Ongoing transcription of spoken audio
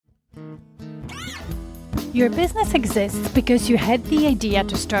Your business exists because you had the idea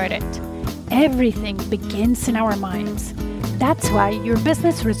to start it. Everything begins in our minds. That's why your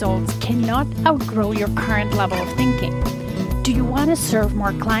business results cannot outgrow your current level of thinking. Do you want to serve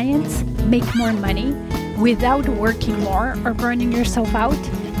more clients, make more money, without working more or burning yourself out?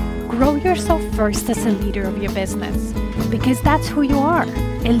 Grow yourself first as a leader of your business, because that's who you are,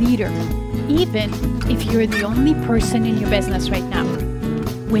 a leader, even if you're the only person in your business right now.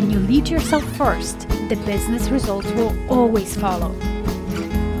 When you lead yourself first, the business results will always follow.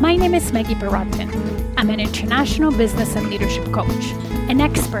 My name is Maggie Perotin. I'm an international business and leadership coach, an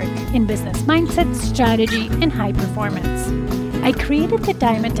expert in business mindset, strategy, and high performance. I created the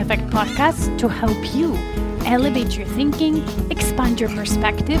Diamond Effect podcast to help you elevate your thinking, expand your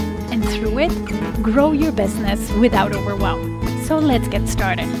perspective, and through it, grow your business without overwhelm. So let's get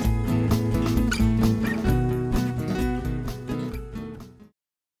started.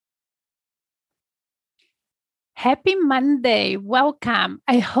 Happy Monday. Welcome.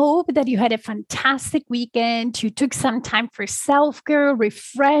 I hope that you had a fantastic weekend. You took some time for self-care,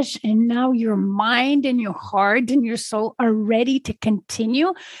 refresh, and now your mind and your heart and your soul are ready to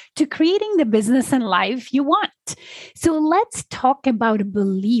continue to creating the business and life you want. So let's talk about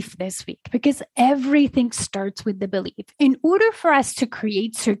belief this week, because everything starts with the belief. In order for us to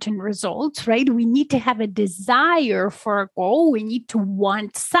create certain results, right, we need to have a desire for a goal. We need to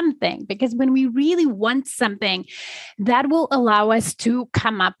want something, because when we really want something, that will allow us to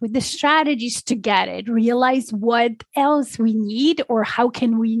come up with the strategies to get it, realize what else we need or how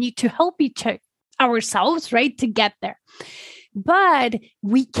can we need to help ourselves, right, to get there. But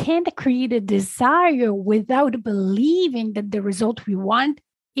we can't create a desire without believing that the result we want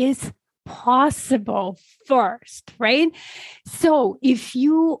is possible first, right? So if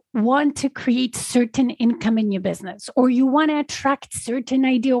you want to create certain income in your business, or you want to attract certain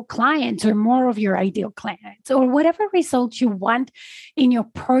ideal clients or more of your ideal clients, or whatever results you want in your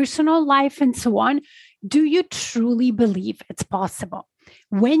personal life and so on, do you truly believe it's possible?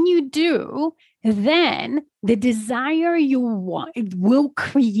 When you do, then the desire you want will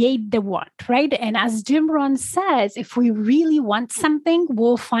create the want, right? And as Jim Rohn says, if we really want something,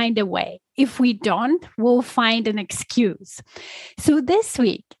 we'll find a way. If we don't, we'll find an excuse. So this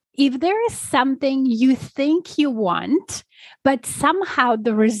week, if there is something you think you want, but somehow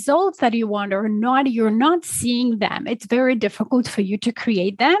the results that you want are not, you're not seeing them, it's very difficult for you to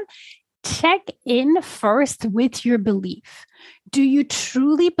create them, check in first with your belief. Do you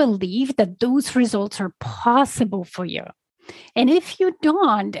truly believe that those results are possible for you? And if you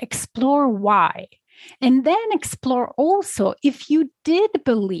don't, explore why. And then explore also, if you did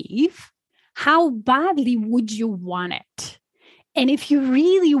believe, how badly would you want it? And if you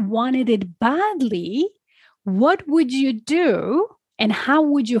really wanted it badly, what would you do? And how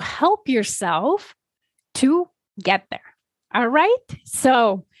would you help yourself to get there? All right.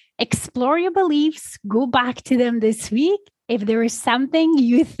 So explore your beliefs, go back to them this week. If there is something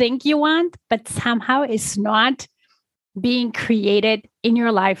you think you want, but somehow it's not being created in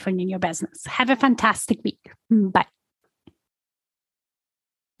your life and in your business. Have a fantastic week. Bye.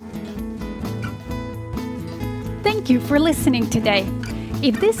 Thank you for listening today.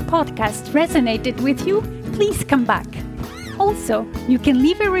 If this podcast resonated with you, please come back. Also, you can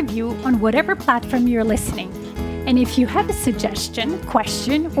leave a review on whatever platform you're listening. And if you have a suggestion,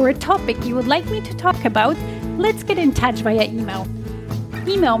 question, or a topic you would like me to talk about, let's get in touch via email.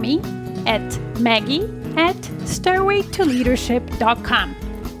 Email me at maggie@stairwaytoleadership.com.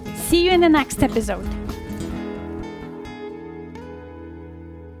 See you in the next episode.